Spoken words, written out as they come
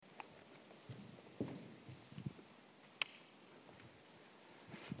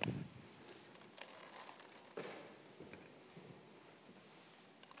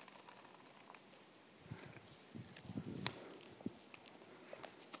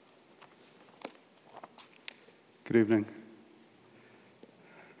Good evening.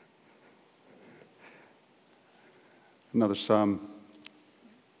 Another psalm,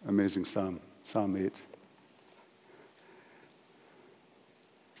 amazing psalm, Psalm 8.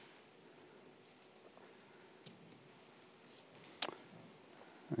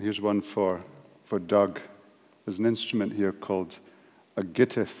 And here's one for Doug. There's an instrument here called a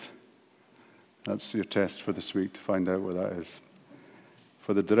gittith. That's your test for this week to find out what that is.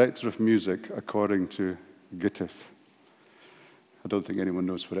 For the director of music, according to gittith. I don't think anyone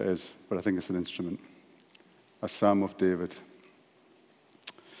knows what it is, but I think it's an instrument. A Psalm of David.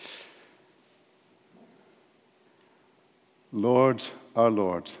 Lord, our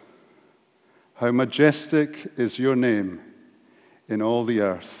Lord, how majestic is your name in all the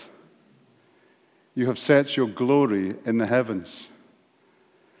earth. You have set your glory in the heavens.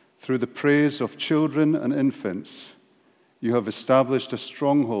 Through the praise of children and infants, you have established a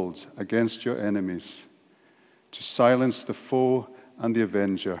stronghold against your enemies, to silence the foe and the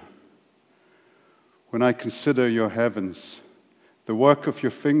avenger. When I consider your heavens, the work of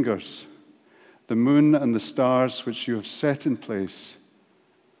your fingers, the moon and the stars which you have set in place,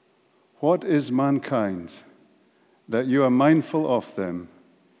 what is mankind that you are mindful of them,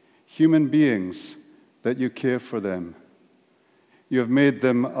 human beings that you care for them? You have made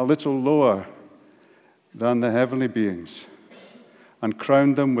them a little lower than the heavenly beings and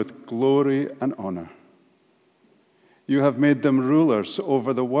crowned them with glory and honor. You have made them rulers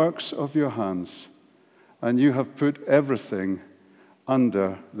over the works of your hands, and you have put everything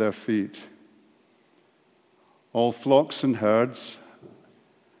under their feet. All flocks and herds,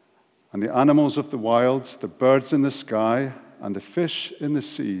 and the animals of the wild, the birds in the sky, and the fish in the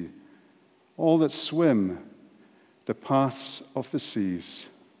sea, all that swim the paths of the seas.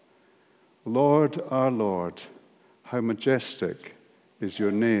 Lord, our Lord, how majestic is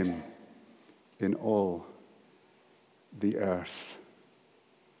your name in all the earth.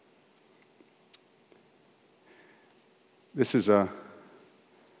 This is a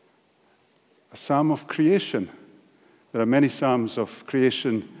psalm of creation. There are many psalms of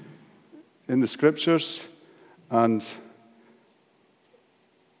creation in the scriptures, and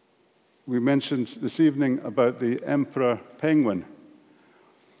we mentioned this evening about the emperor penguin.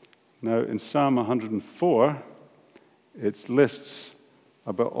 Now, in Psalm 104, it lists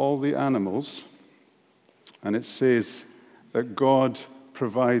about all the animals, and it says that God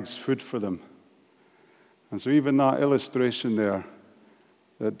provides food for them. And so even that illustration there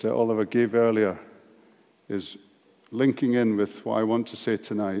that Oliver gave earlier is linking in with what I want to say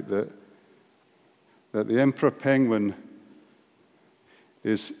tonight, that the emperor penguin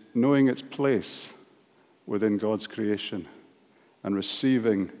is knowing its place within God's creation and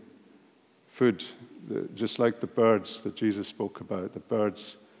receiving food, just like the birds that Jesus spoke about. The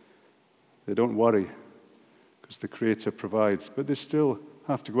birds, they don't worry because the Creator provides, but they still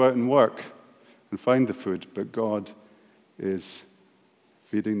have to go out and work and find the food, but God is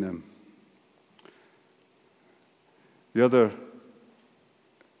feeding them. The other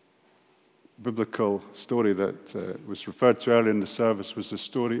biblical story that was referred to earlier in the service was the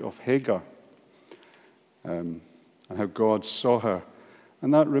story of Hagar and how God saw her.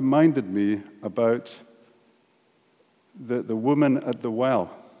 And that reminded me about the woman at the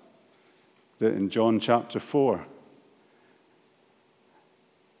well in John chapter 4,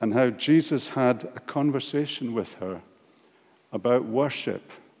 and how Jesus had a conversation with her about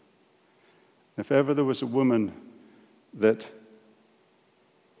worship. If ever there was a woman that,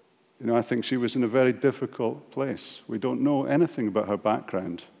 I think she was in a very difficult place. We don't know anything about her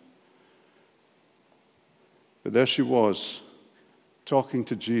background. But there she was, talking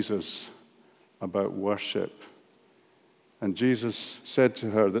to Jesus about worship. And Jesus said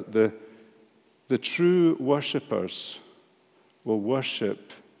to her that the true worshipers will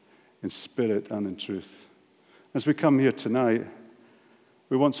worship in spirit and in truth. As we come here tonight,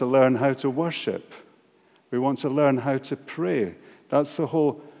 we want to learn how to worship. We want to learn how to pray. That's the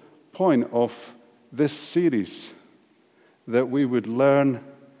whole point of this series, that we would learn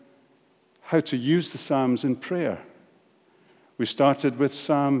how to use the Psalms in prayer. We started with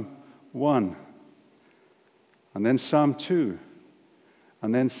Psalm 1, and then Psalm 2,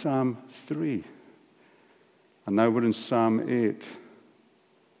 and then Psalm 3, and now we're in Psalm 8.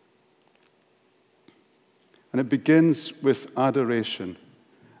 And it begins with adoration,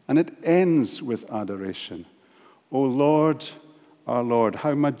 and it ends with adoration. O Lord, our Lord,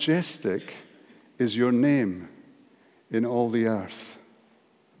 how majestic is your name in all the earth.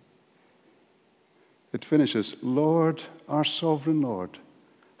 It finishes, Lord, our sovereign Lord,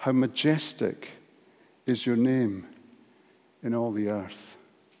 how majestic is your name in all the earth.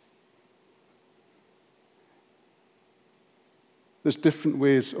 There's different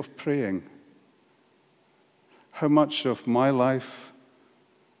ways of praying. How much of my life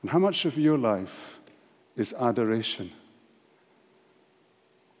and how much of your life is adoration?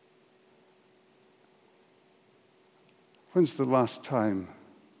 When's the last time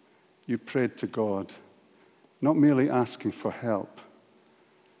you prayed to God, not merely asking for help,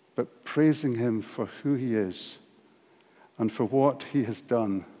 but praising Him for who He is and for what He has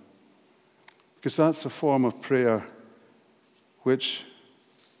done? Because that's a form of prayer which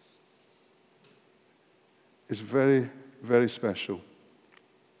is very, very special.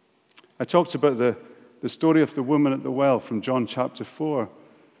 I talked about the story of the woman at the well from John chapter 4.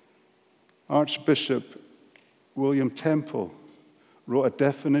 Archbishop William Temple wrote a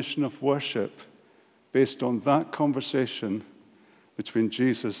definition of worship based on that conversation between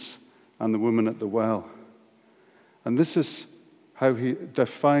Jesus and the woman at the well. And this is how he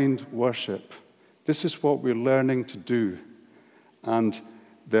defined worship. This is what we're learning to do. And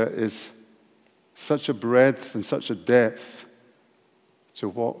there is such a breadth and such a depth to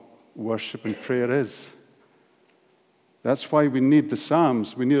what worship and prayer is. That's why we need the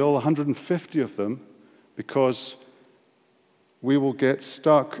Psalms. We need all 150 of them, because we will get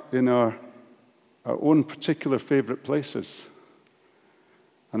stuck in our own particular favorite places.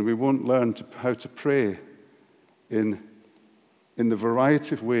 And we won't learn how to pray in the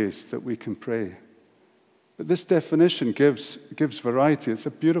variety of ways that we can pray. But this definition gives variety. It's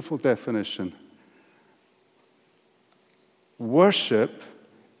a beautiful definition. Worship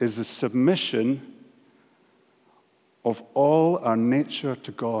is the submission of all our nature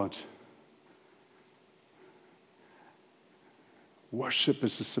to God. Worship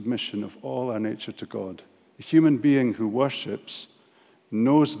is the submission of all our nature to God. A human being who worships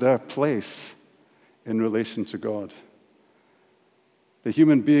knows their place in relation to God. The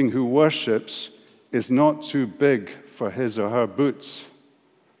human being who worships is not too big for his or her boots,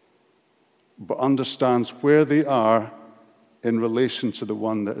 but understands where they are in relation to the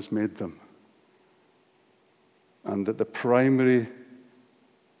one that has made them. And that the primary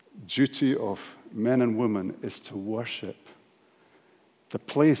duty of men and women is to worship. The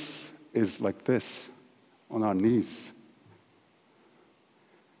place is like this, on our knees.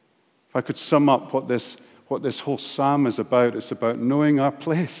 If I could sum up what this whole psalm is about, it's about knowing our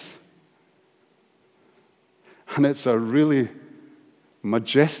place. And it's a really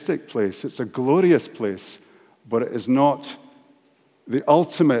majestic place. It's a glorious place, but it is not the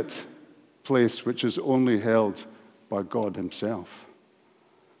ultimate place which is only held by God Himself.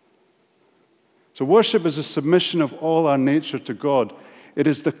 So worship is a submission of all our nature to God. It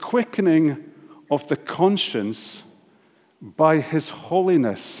is the quickening of the conscience by His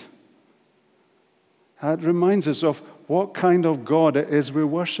holiness. It reminds us of what kind of God it is we're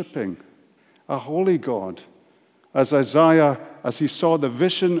worshiping. A holy God. As Isaiah, as he saw the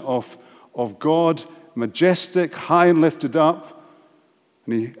vision of God, majestic, high and lifted up,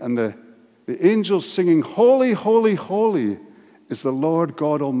 and the angels singing, "Holy, holy, holy is the Lord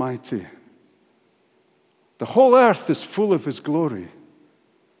God Almighty. The whole earth is full of His glory."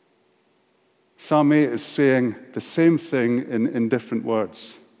 Psalm 8 is saying the same thing in different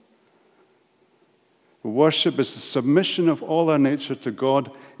words. Worship is the submission of all our nature to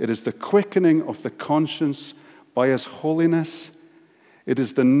God. It is the quickening of the conscience by His holiness. It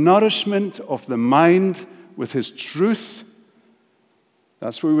is the nourishment of the mind with His truth.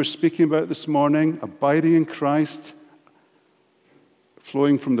 That's what we were speaking about this morning, abiding in Christ,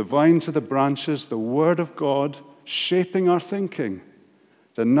 flowing from the vine to the branches, the Word of God, shaping our thinking.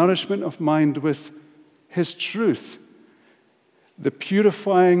 The nourishment of mind with His truth. The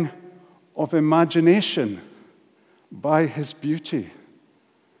purifying of imagination by His beauty.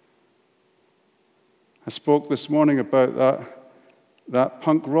 I spoke this morning about that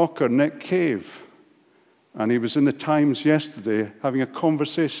punk rocker, Nick Cave. And he was in the Times yesterday having a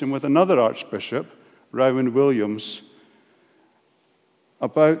conversation with another archbishop, Rowan Williams,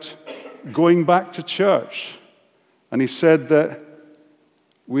 about going back to church. And he said that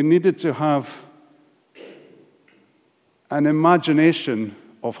we needed to have an imagination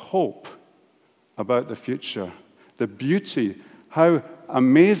of hope about the future. The beauty, how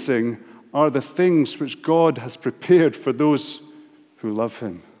amazing are the things which God has prepared for those who love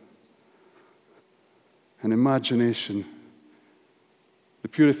Him. An imagination, the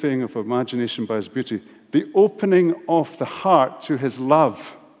purifying of imagination by His beauty, the opening of the heart to His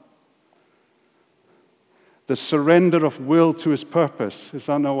love, the surrender of will to His purpose. Is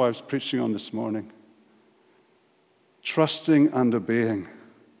that not what I was preaching on this morning? Trusting and obeying.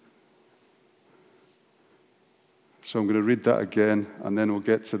 So I'm going to read that again, and then we'll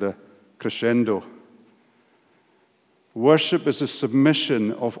get to the crescendo. Worship is a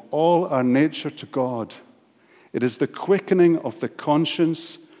submission of all our nature to God. It is the quickening of the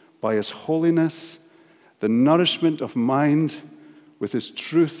conscience by His holiness, the nourishment of mind with His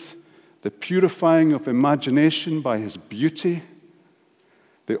truth, the purifying of imagination by His beauty,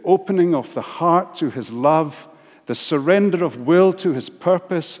 the opening of the heart to His love, the surrender of will to His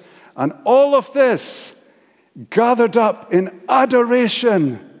purpose, and all of this gathered up in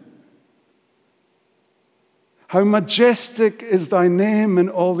adoration. How majestic is thy name in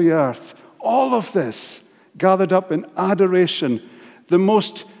all the earth. All of this gathered up in adoration, the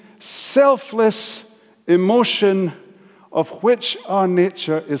most selfless emotion of which our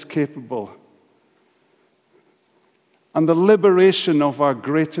nature is capable, and the liberation of our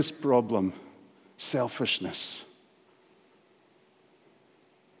greatest problem, selfishness.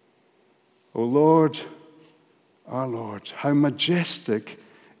 O Lord, our Lord, how majestic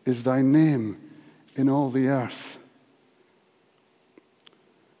is thy name in all the earth.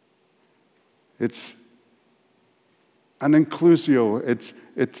 It's an inclusio.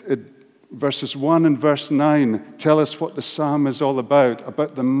 Verses 1 and verse 9 tell us what the psalm is all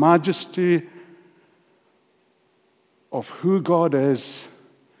about the majesty of who God is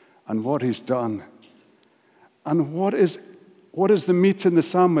and what He's done. And what is the meat in the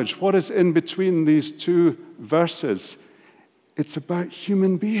sandwich? What is in between these two verses? It's about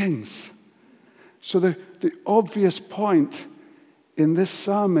human beings. So the obvious point in this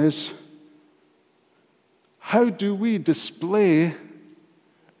psalm is, how do we display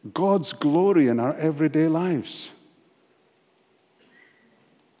God's glory in our everyday lives?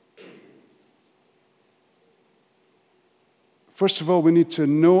 First of all, we need to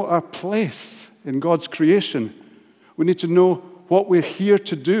know our place in God's creation. We need to know what we're here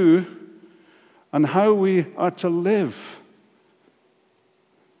to do and how we are to live,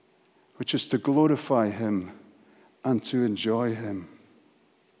 which is to glorify Him and to enjoy Him.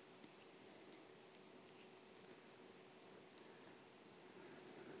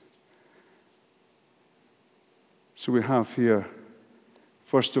 So we have here,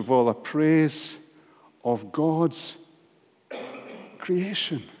 first of all, a praise of God's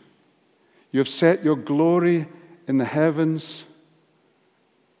creation. You have set your glory in the heavens.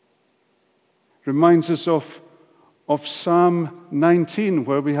 Reminds us of Psalm 19,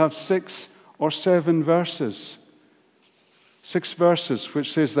 where we have 6 or 7 verses. 6 verses,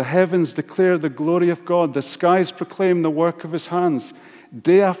 which says, the heavens declare the glory of God. The skies proclaim the work of His hands.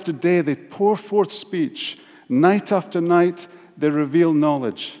 Day after day they pour forth speech. Night after night, they reveal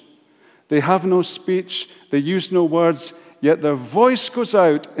knowledge. They have no speech, they use no words, yet their voice goes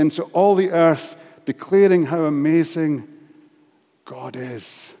out into all the earth, declaring how amazing God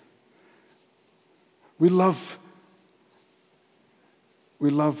is. We love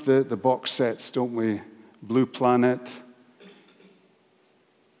the box sets, don't we? Blue Planet,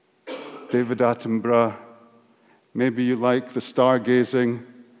 David Attenborough. Maybe you like the stargazing.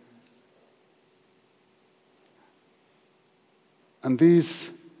 And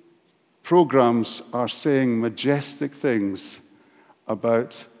these programs are saying majestic things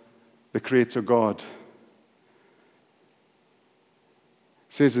about the Creator God. It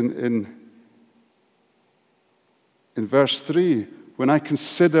says in verse 3, when I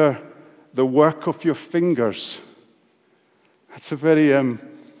consider the work of your fingers. That's a very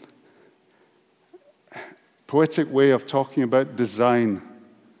poetic way of talking about design,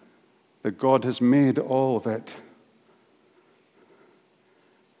 that God has made all of it.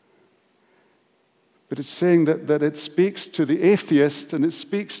 But it's saying that it speaks to the atheist and it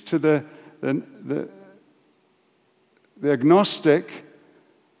speaks to the agnostic,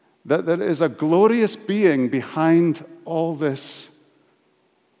 that there is a glorious being behind all this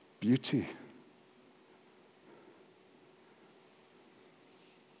beauty.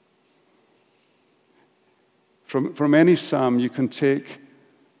 From any psalm, you can take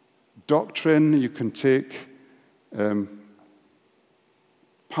doctrine, you can take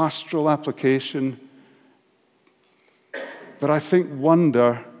pastoral application, but I think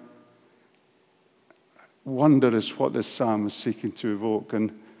wonder is what this psalm is seeking to evoke.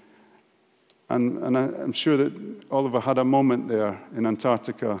 And I'm sure that Oliver had a moment there in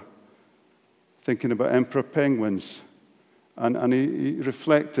Antarctica thinking about emperor penguins. And he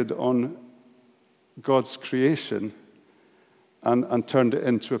reflected on God's creation and turned it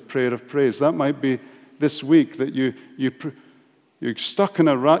into a prayer of praise. That might be this week that you're stuck in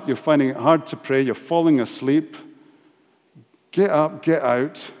a rut, you're finding it hard to pray, you're falling asleep. Get up, get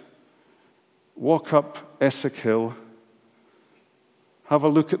out, walk up Essex Hill, have a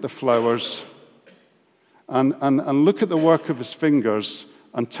look at the flowers, and look at the work of His fingers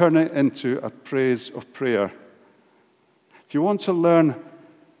and turn it into a praise of prayer. If you want to learn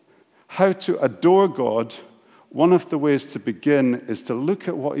how to adore God, one of the ways to begin is to look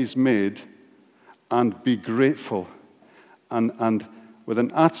at what he's made and be grateful. And with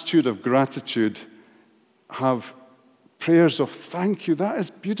an attitude of gratitude, have prayers of thank you. That is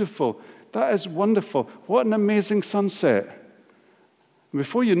beautiful. That is wonderful. What an amazing sunset. And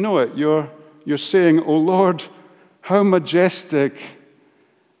before you know it, you're saying, "Oh Lord, how majestic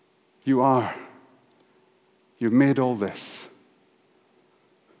you are. You've made all this."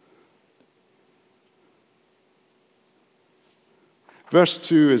 Verse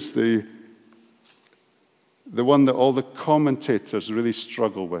 2 is the one that all the commentators really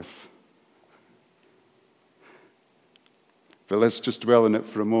struggle with. But let's just dwell on it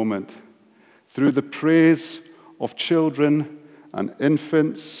for a moment. Through the praise of children and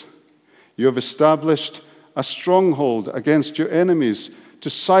infants, you have established a stronghold against your enemies to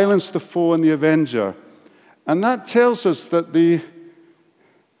silence the foe and the avenger. And that tells us that the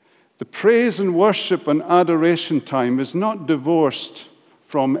praise and worship and adoration time is not divorced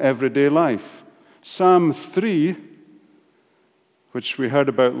from everyday life. Psalm 3, which we heard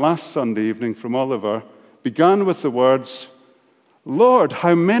about last Sunday evening from Oliver, began with the words, "Lord,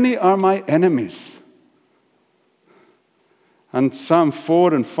 how many are my enemies?" And Psalm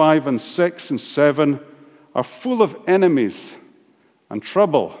 4 and 5 and 6 and 7 are full of enemies and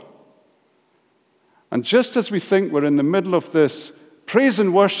trouble. And just as we think we're in the middle of this praise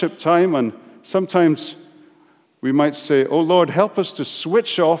and worship time, and sometimes we might say, "Oh Lord, help us to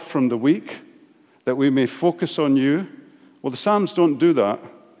switch off from the week, that we may focus on you." Well, the Psalms don't do that.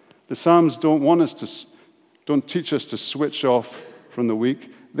 The Psalms don't teach us to switch off from the week.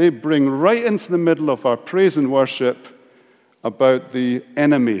 They bring right into the middle of our praise and worship about the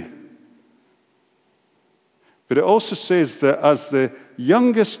enemy. But it also says that as the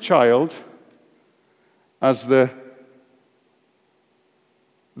youngest child, as the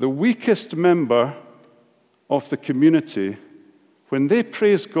weakest member of the community, when they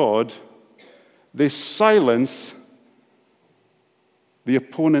praise God, they silence the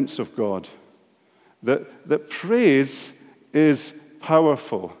opponents of God. That praise is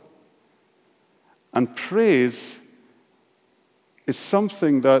powerful. And praise is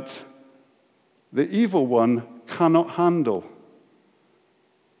something that the evil one cannot handle.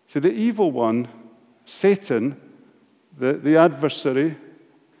 So the evil one, Satan, the adversary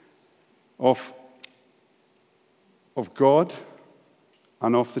of God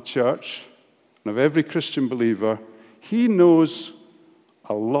and of the church and of every Christian believer, he knows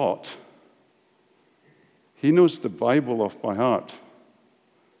a lot. He knows the Bible off by heart.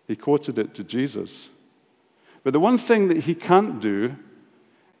 He quoted it to Jesus. But the one thing that he can't do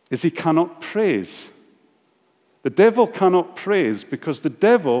is he cannot praise. The devil cannot praise because the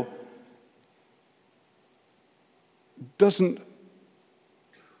devil doesn't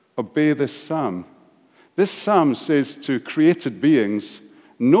obey this psalm. This psalm says to created beings,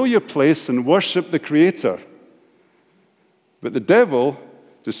 know your place and worship the Creator. But the devil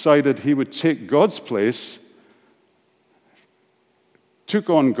decided he would take God's place, took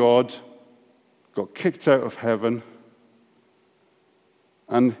on God, got kicked out of heaven,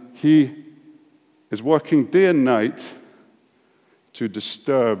 and he is working day and night to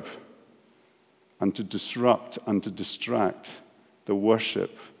disturb and to disrupt and to distract the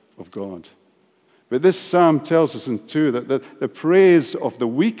worship of God. But this psalm tells us in 2 that the praise of the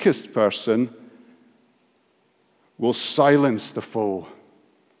weakest person will silence the foe.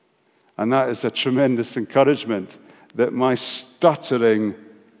 And that is a tremendous encouragement, that my stuttering,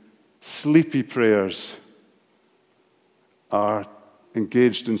 sleepy prayers are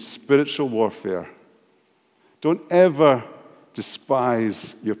engaged in spiritual warfare. Don't ever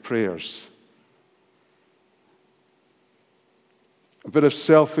despise your prayers. A bit of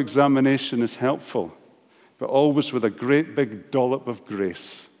self-examination is helpful, but always with a great big dollop of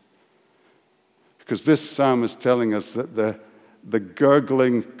grace. Because this psalm is telling us that the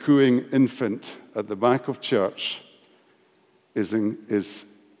gurgling, cooing infant at the back of church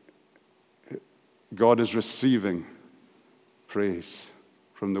God is receiving praise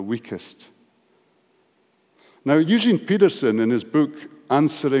from the weakest. Now, Eugene Peterson, in his book,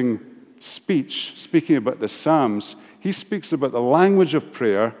 Answering Speech, speaking about the Psalms, he speaks about the language of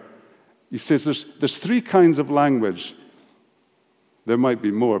prayer. He says there's 3 kinds of language. There might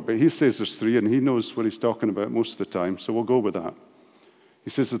be more, but he says there's 3, and he knows what he's talking about most of the time, so we'll go with that. He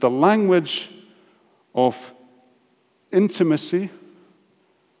says that the language of intimacy,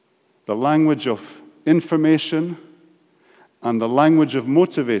 the language of information, and the language of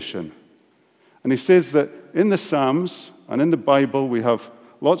motivation. And he says that in the Psalms and in the Bible we have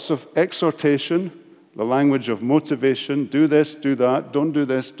lots of exhortation, the language of motivation, do this, do that, don't do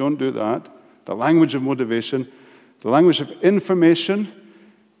this, don't do that, the language of motivation, the language of information,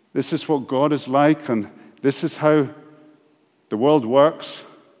 this is what God is like, and this is how the world works.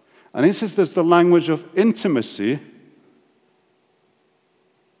 And he says there's the language of intimacy,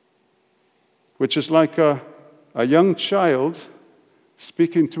 which is like a young child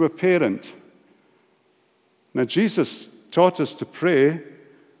speaking to a parent. Now, Jesus taught us to pray,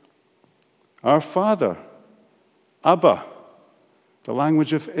 Our Father, Abba, the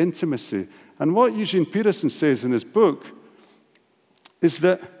language of intimacy. And what Eugene Peterson says in his book is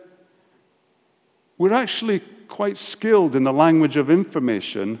that we're actually quite skilled in the language of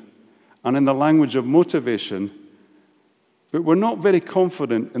information and in the language of motivation, but we're not very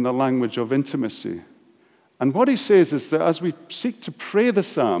confident in the language of intimacy. And what he says is that as we seek to pray the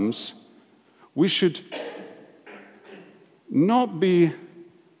Psalms, we should not be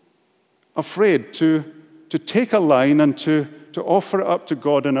afraid to take a line and to offer it up to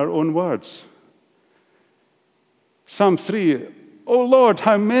God in our own words. Psalm 3, O Lord,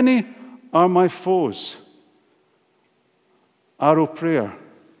 how many are my foes? Arrow prayer.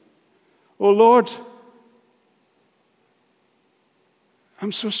 O Lord,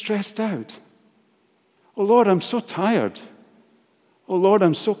 I'm so stressed out. Oh Lord, I'm so tired. Oh Lord,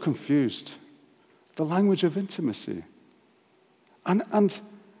 I'm so confused. The language of intimacy. And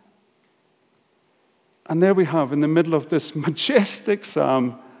there we have, in the middle of this majestic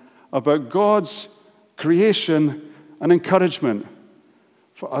psalm about God's creation and encouragement,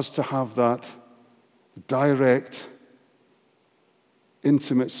 for us to have that direct,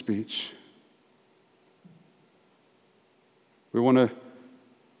 intimate speech. We want to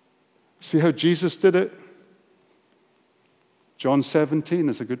see how Jesus did it. John 17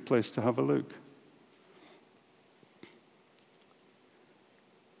 is a good place to have a look.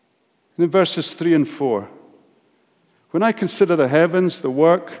 In verses 3 and 4, when I consider the heavens, the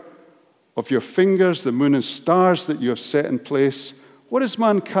work of your fingers, the moon and stars that you have set in place, what is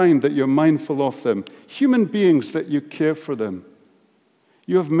mankind that you're mindful of them? Human beings that you care for them.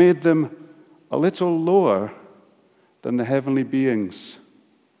 You have made them a little lower than the heavenly beings.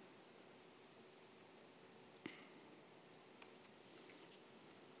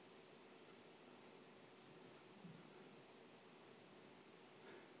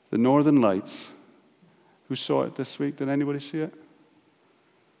 The Northern Lights. Who saw it this week? Did anybody see it?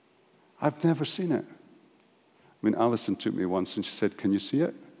 I've never seen it. I mean, Alison took me once and she said, can you see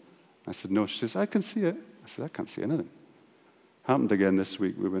it? I said, no. She says, I can see it. I said, I can't see anything. Happened again this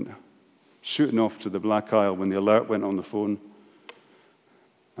week. We went shooting off to the Black Isle when the alert went on the phone.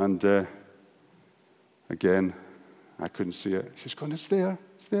 And again, I couldn't see it. She's going, it's there.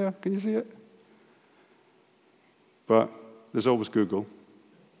 It's there. Can you see it? But there's always Google.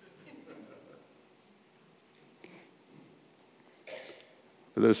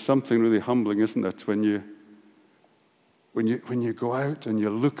 But there's something really humbling, isn't it, when you go out and you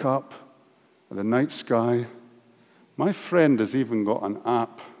look up at the night sky. My friend has even got an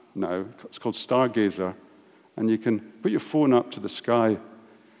app now. It's called Stargazer, and you can put your phone up to the sky,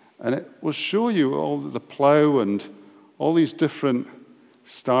 and it will show you all the plough and all these different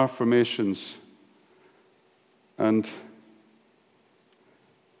star formations. But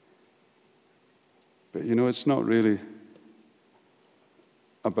you know, it's not really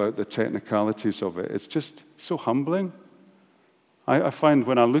about the technicalities of it. It's just so humbling. I find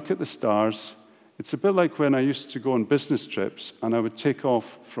when I look at the stars, it's a bit like when I used to go on business trips and I would take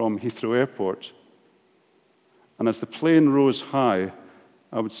off from Heathrow Airport. And as the plane rose high,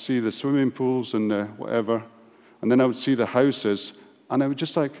 I would see the swimming pools and whatever, and then I would see the houses, and I would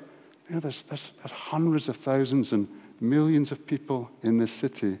just like, you know, there's hundreds of thousands and millions of people in this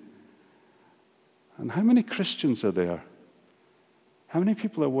city. And how many Christians are there? How many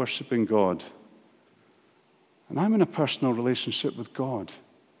people are worshiping God? And I'm in a personal relationship with God.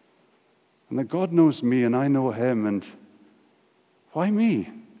 And that God knows me and I know him, and why me?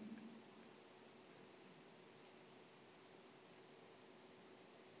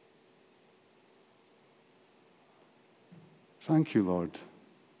 Thank you, Lord.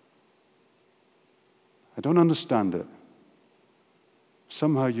 I don't understand it.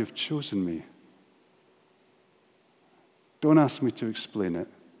 Somehow you've chosen me. Don't ask me to explain it,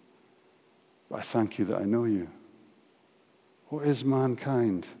 but I thank you that I know you. What is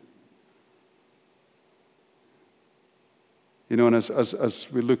mankind? You know, and as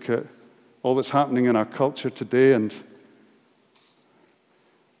we look at all that's happening in our culture today, and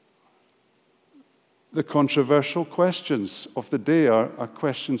the controversial questions of the day are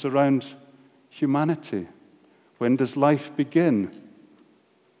questions around humanity. When does life begin?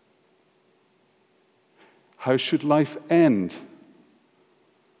 How should life end?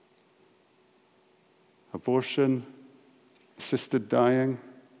 Abortion, assisted dying,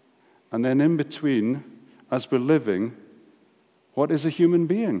 and then in between, as we're living, what is a human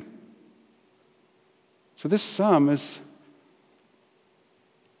being? So this psalm is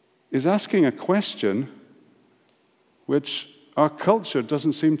asking a question which our culture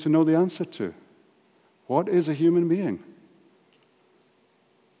doesn't seem to know the answer to. What is a human being?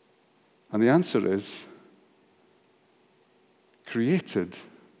 And the answer is created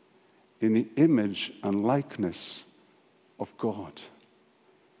in the image and likeness of God.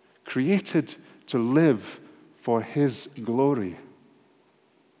 Created to live for His glory.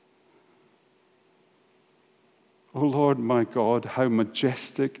 O Lord my God, how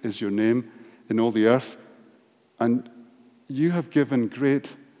majestic is your name in all the earth. And you have given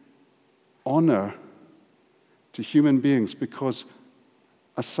great honor to human beings because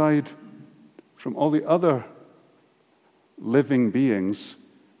aside from all the other living beings,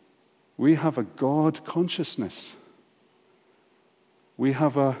 we have a God consciousness. We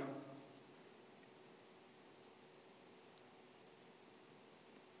have a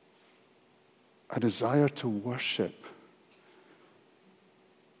desire to worship.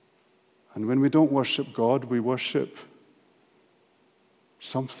 And when we don't worship God, we worship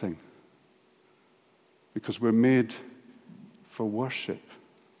something. Because we're made for worship.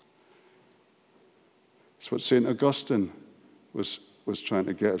 It's what St. Augustine was trying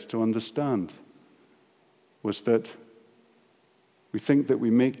to get us to understand, was that we think that we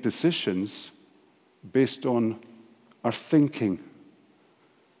make decisions based on our thinking.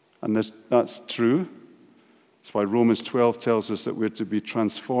 And that's true. That's why Romans 12 tells us that we're to be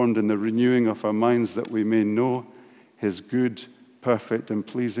transformed in the renewing of our minds that we may know His good, perfect, and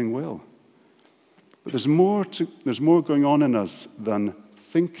pleasing will. But there's more going on in us than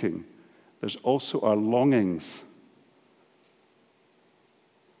thinking. There's also our longings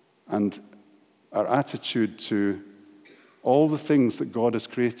and our attitude to all the things that God has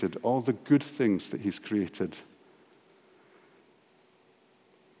created, all the good things that He's created.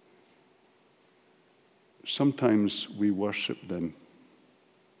 Sometimes we worship them.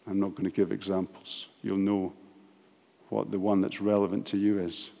 I'm not going to give examples. You'll know what the one that's relevant to you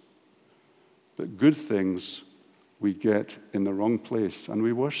is. But good things we get in the wrong place and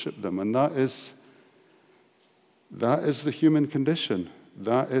we worship them. And that is the human condition.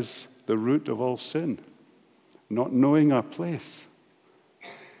 That is the root of all sin. Not knowing our place.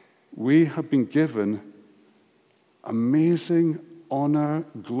 We have been given amazing honor,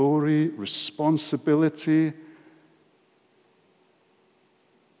 glory, responsibility.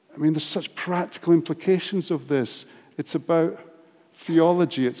 I mean, there's such practical implications of this. It's about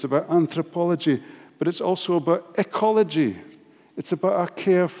theology, it's about anthropology, but it's also about ecology. It's about our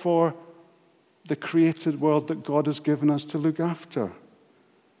care for the created world that God has given us to look after.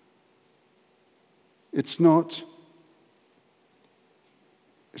 It's not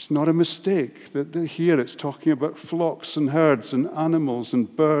a mistake that here it's talking about flocks and herds and animals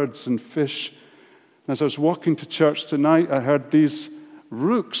and birds and fish. As I was walking to church tonight, I heard these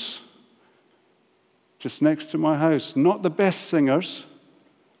rooks just next to my house. Not the best singers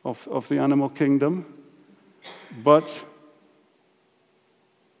of the animal kingdom, but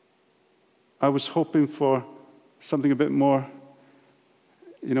I was hoping for something a bit more,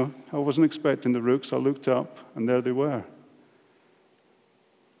 I wasn't expecting the rooks. I looked up, and there they were.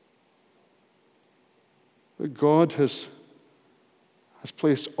 But God has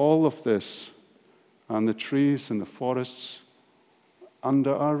placed all of this and the trees and the forests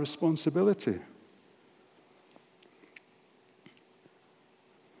under our responsibility.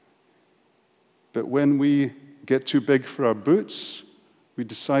 But when we get too big for our boots, we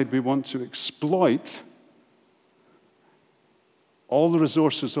decide we want to exploit all the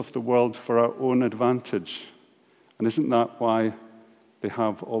resources of the world for our own advantage. And isn't that why they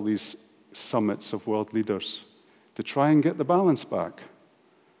have all these summits of world leaders? To try and get the balance back.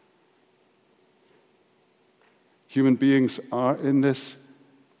 Human beings are in this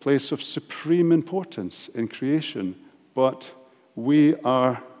place of supreme importance in creation, but we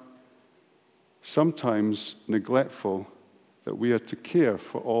are sometimes neglectful that we are to care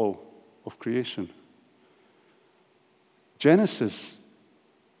for all of creation. Genesis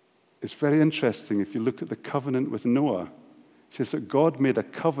is very interesting if you look at the covenant with Noah. It says that God made a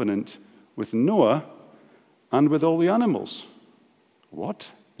covenant with Noah and with all the animals. What?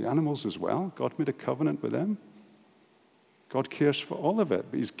 The animals as well? God made a covenant with them? God cares for all of it,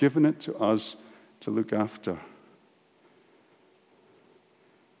 but He's given it to us to look after.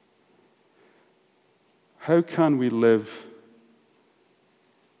 How can we live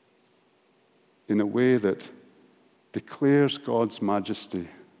in a way that declares God's majesty.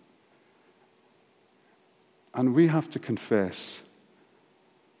 And we have to confess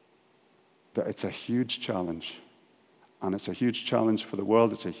that it's a huge challenge. And it's a huge challenge for the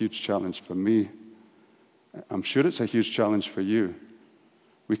world. It's a huge challenge for me. I'm sure it's a huge challenge for you.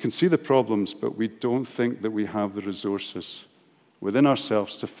 We can see the problems, but we don't think that we have the resources within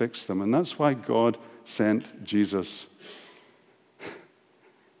ourselves to fix them. And that's why God sent Jesus.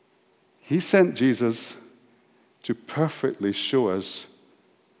 He sent Jesus to perfectly show us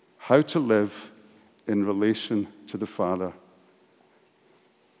how to live in relation to the Father.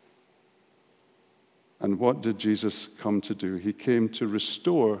 And what did Jesus come to do? He came to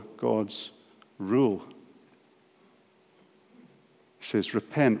restore God's rule. He says,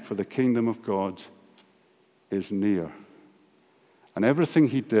 repent, for the kingdom of God is near. And everything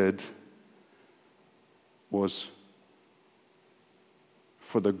he did was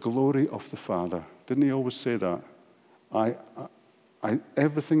for the glory of the Father. Didn't he always say that?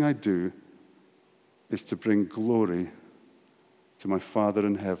 Everything I do is to bring glory to my Father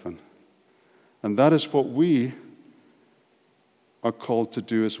in heaven. And that is what we are called to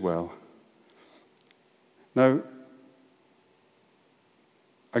do as well. Now,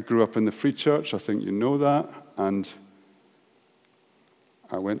 I grew up in the Free Church, I think you know that, and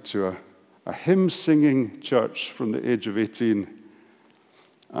I went to a hymn-singing church from the age of 18,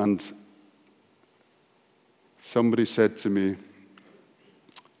 and somebody said to me,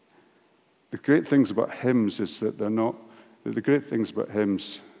 the great things about hymns is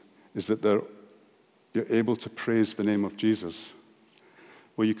that you're able to praise the name of Jesus.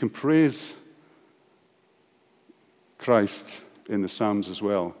 Well, you can praise Christ in the Psalms as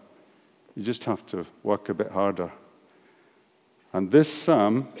well. You just have to work a bit harder. And this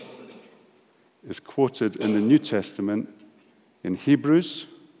psalm is quoted in the New Testament in Hebrews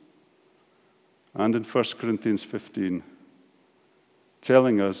and in 1 Corinthians 15,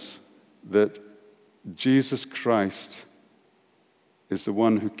 telling us that Jesus Christ is the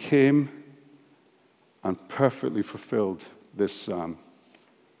one who came and perfectly fulfilled this psalm.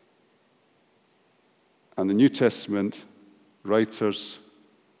 And the New Testament writers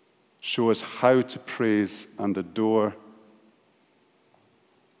show us how to praise and adore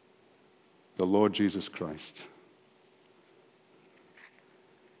the Lord Jesus Christ.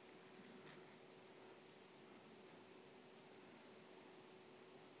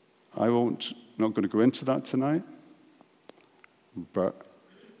 Not going to go into that tonight, but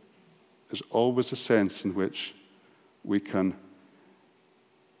there's always a sense in which we can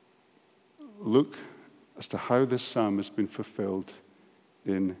look as to how this psalm has been fulfilled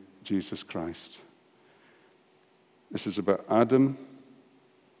in Jesus Christ. This is about Adam,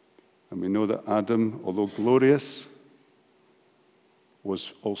 and we know that Adam, although glorious,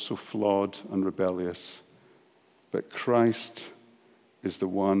 was also flawed and rebellious. But Christ is the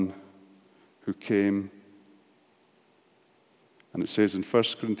one who came, and it says in 1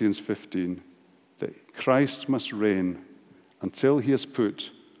 Corinthians 15 that Christ must reign until he has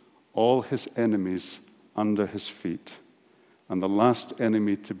put all his enemies under his feet. And the last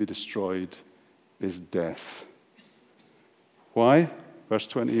enemy to be destroyed is death. Why? Verse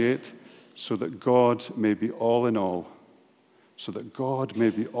 28, so that God may be all in all. So that God may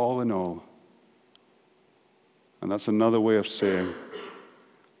be all in all. And that's another way of saying,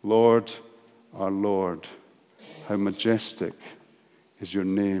 Lord, our Lord, how majestic is your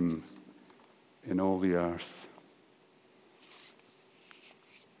name in all the earth.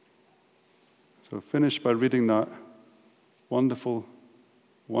 So finish by reading that wonderful,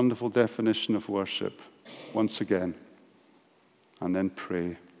 wonderful definition of worship once again, and then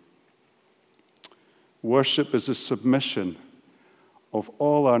pray. Worship is a submission of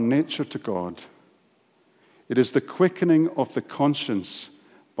all our nature to God. It is the quickening of the conscience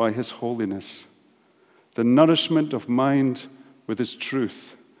by his holiness, the nourishment of mind with his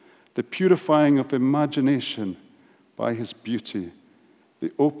truth, the purifying of imagination by his beauty,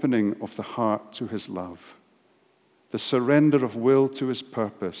 the opening of the heart to his love, the surrender of will to his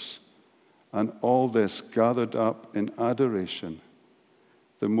purpose, and all this gathered up in adoration,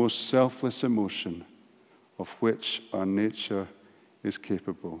 the most selfless emotion of which our nature is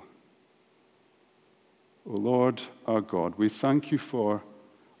capable. O Lord, our God, we thank you for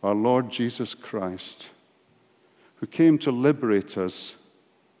our Lord Jesus Christ, who came to liberate us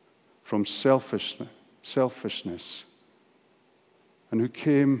from selfishness, and who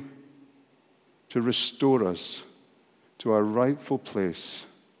came to restore us to our rightful place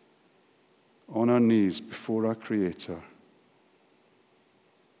on our knees before our Creator,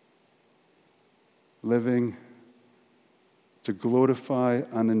 living to glorify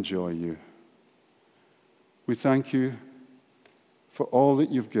and enjoy you. We thank you for all that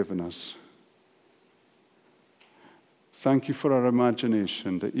you've given us. Thank you for our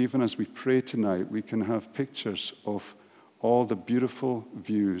imagination, that even as we pray tonight, we can have pictures of all the beautiful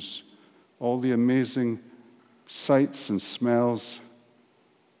views, all the amazing sights and smells,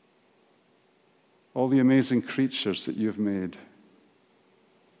 all the amazing creatures that you've made,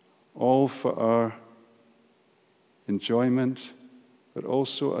 all for our enjoyment, but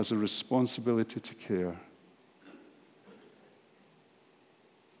also as a responsibility to care.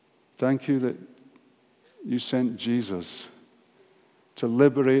 Thank you that you sent Jesus to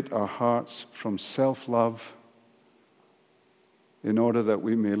liberate our hearts from self-love in order that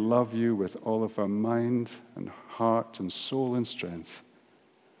we may love you with all of our mind and heart and soul and strength,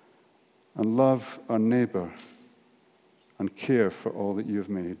 and love our neighbor and care for all that you have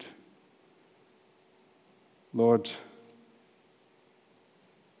made. Lord,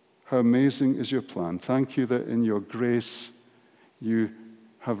 how amazing is your plan. Thank you that in your grace you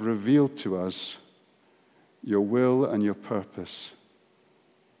have revealed to us your will and your purpose.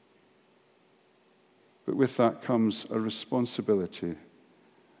 But with that comes a responsibility,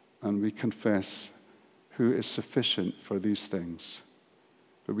 and we confess who is sufficient for these things.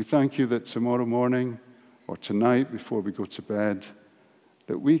 But we thank you that tomorrow morning or tonight before we go to bed,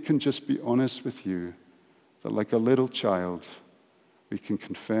 that we can just be honest with you, that like a little child, we can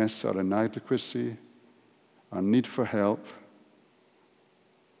confess our inadequacy, our need for help,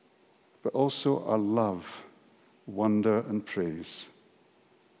 but also our love, wonder, and praise.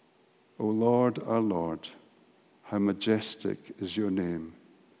 O Lord, our Lord, how majestic is your name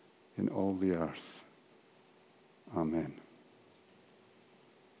in all the earth. Amen.